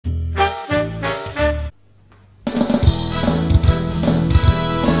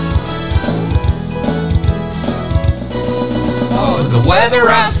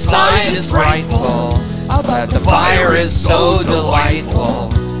frightful, but the fire is so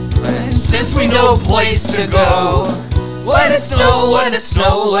delightful. And since we know place to go, let it snow, let it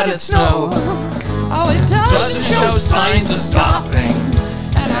snow, let it snow. Oh, it Doesn't show signs of stopping,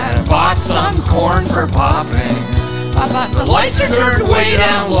 and I bought some corn for popping. But the lights are turned way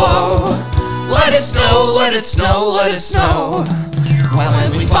down low. Let it snow, let it snow, let it snow. Well,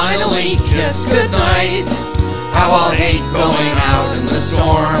 when we finally kiss goodnight, how I'll hate going out in the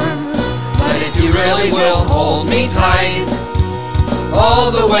storm. But if you really will hold me tight,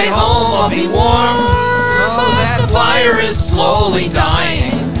 all the way home I'll be warm. Oh, that fire is slowly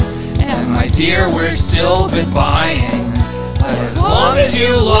dying, and my dear, we're still goodbying. But as long as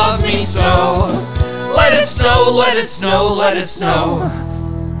you love me so, let it snow, let it snow, let it snow.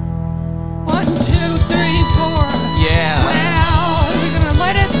 1, 2, 3, 4. Yeah. Well, you're gonna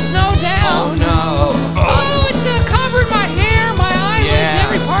let it snow down. Oh no. Oh, it's covered my hair, my eyelids, Yeah.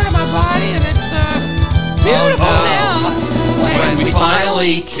 every part of my body, and it's beautiful now. When we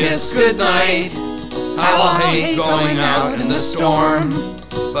finally kiss goodnight, how I'll hate going out in the storm.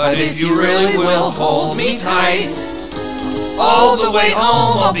 But if you really will hold me tight, all the way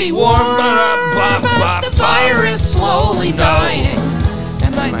home I'll be warm. But the fire is slowly dying,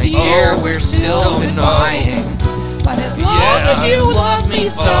 and my dear, we're still goodbying. But as long as you love me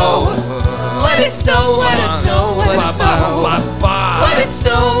so, let it snow, let it snow, let it snow. Let it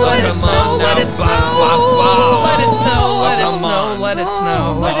snow, let it snow, let it snow. Let it snow, let it snow, let it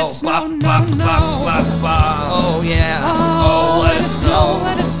snow. Let it snow, no, no. Oh yeah. Oh, let it snow,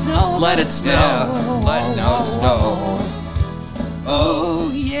 let it snow, let it snow. Let it snow.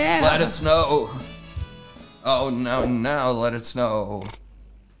 Oh yeah. Let it snow. Oh no, no, let it snow.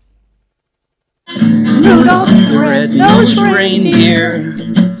 Rudolph the red-nosed reindeer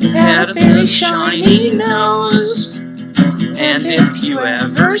had a very shiny nose, and if you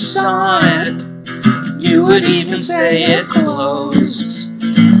ever saw it, you would even say it glows.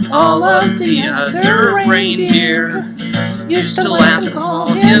 All of the other reindeer used to laugh and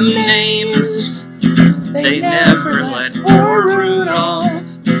call him names. They never let poor Rudolph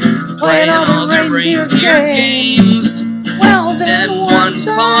play on all the reindeer games. Well, then one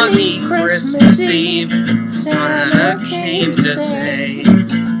foggy Christmas Eve, Santa came to say,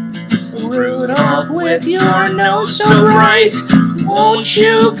 Rudolph, with your nose so bright, won't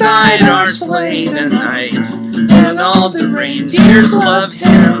you guide our sleigh tonight? And all the reindeers loved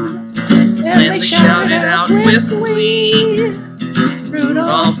him, and they shouted out with glee,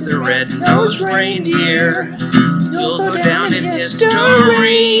 Rudolph the red-nosed reindeer, you'll go down in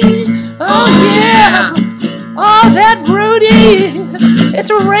history. Oh yeah! Oh, that Rudy! It's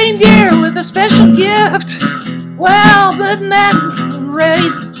a reindeer with a special gift. Well, but that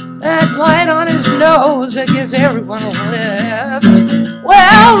light on his nose, that gives everyone a lift.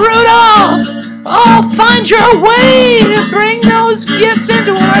 Well, Rudolph, oh, find your way to bring those gifts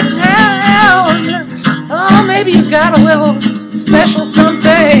into our town. Oh, maybe you've got a little special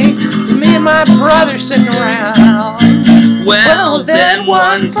something for me and my brother sitting around. Well, then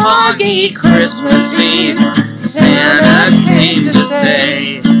one foggy Christmas Eve, Santa came to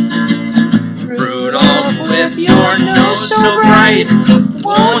say, Rudolph, with your nose so bright,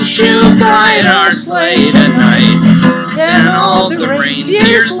 won't you guide our sleigh tonight? And all the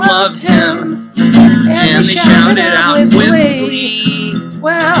reindeers loved him, and they shouted out with glee,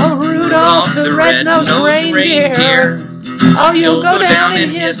 well, Rudolph the red-nosed reindeer, oh, you'll go down in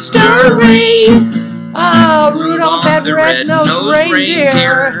history. Oh, Rudolph, that red-nosed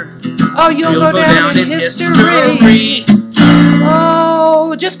reindeer, oh, you'll go down in history.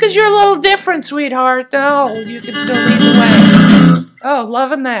 Oh, just because you're a little different, sweetheart. No, you can still lead the way. Oh,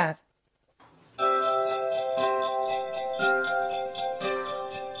 loving that.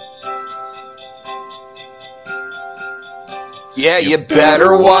 Yeah, you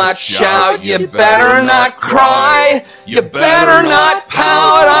better watch out, you better not cry, you better not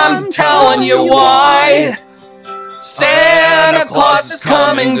pout, I'm telling you why. Santa Claus is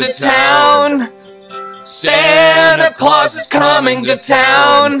coming to town. Santa Claus is coming to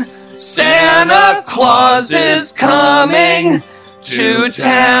town. Santa Claus is coming to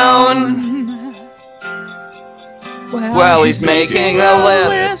town. Well, he's making a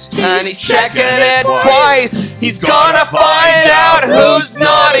list, and he's checking it twice. He's gonna find out who's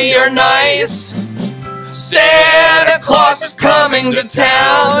naughty or nice. Santa Claus is coming to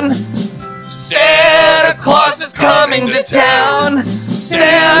town. Santa Claus is coming to town.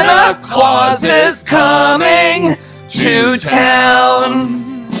 Santa Claus is coming to town.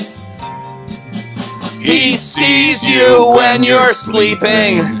 He sees you when you're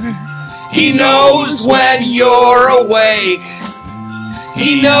sleeping. He knows when you're awake.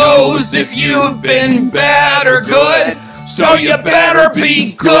 He knows if you've been bad or good. So you better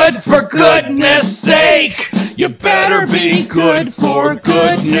be good for goodness sake. You better be good for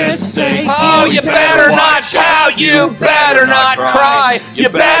goodness sake. Oh, you better not shout, you better not cry. You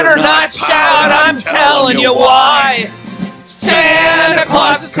better not shout, I'm telling you why. Santa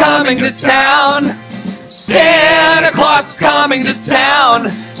Claus is coming to town. Santa Claus is coming to town.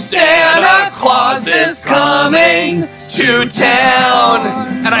 Santa Claus is coming to town.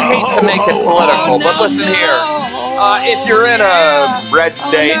 And I hate to make it political, but listen here. If you're in a red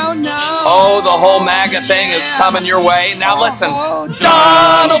state, the whole MAGA thing is coming your way. Now listen,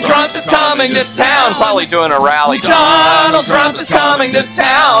 Donald Trump is coming to town. Probably doing a rally. Donald Trump is coming to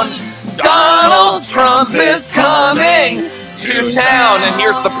town. Donald Trump is coming to town. And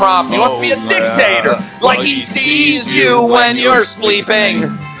here's the problem. He wants to be a dictator. Like he sees you when you're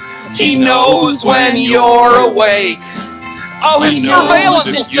sleeping. He knows when you're awake. Oh, his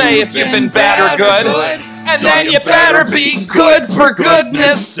surveillance will say if you've been bad or good. And then you better be good for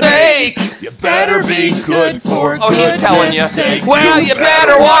goodness sake. You better be good for goodness sake. Well, you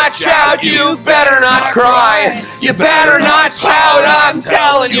better watch out. You better not cry. You better not shout. I'm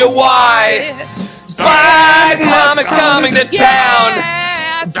telling you why. Bidenomics coming to town.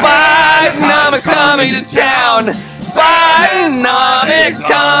 Bidenomics coming to town. Bidenomics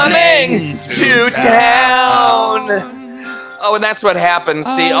coming to town. Oh, and that's what happens.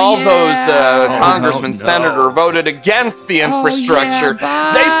 See, all those congressmen, senator voted against the infrastructure.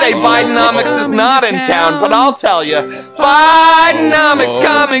 They say Bidenomics is not in town, but I'll tell you, Bidenomics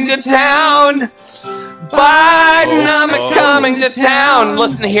coming to town. Bidenomics coming to town.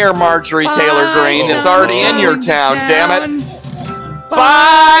 Listen here, Marjorie Taylor Greene. It's already in your town, damn it.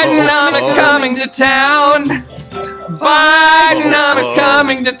 Bidenomics coming to town. Bidenomics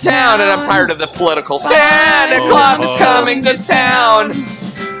coming to town. And I'm tired of the political. Santa Claus is coming to town.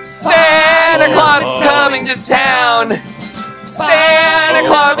 Santa Claus is coming to town. Santa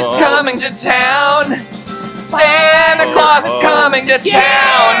Claus is coming to town. Santa Claus is coming to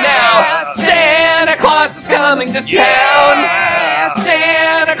town now. Santa Claus is coming to town.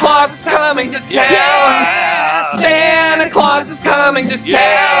 Santa Claus is coming to town. Santa Claus is coming to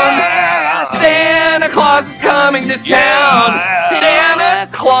town. Santa Claus is coming to town. Santa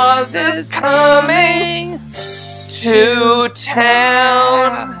Claus is coming to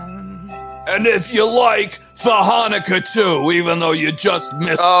town. And if you like, for Hanukkah too, even though you just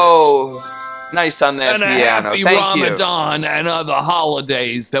missed it. Nice on that and piano. And a happy Ramadan and other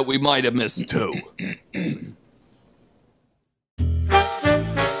holidays that we might have missed too.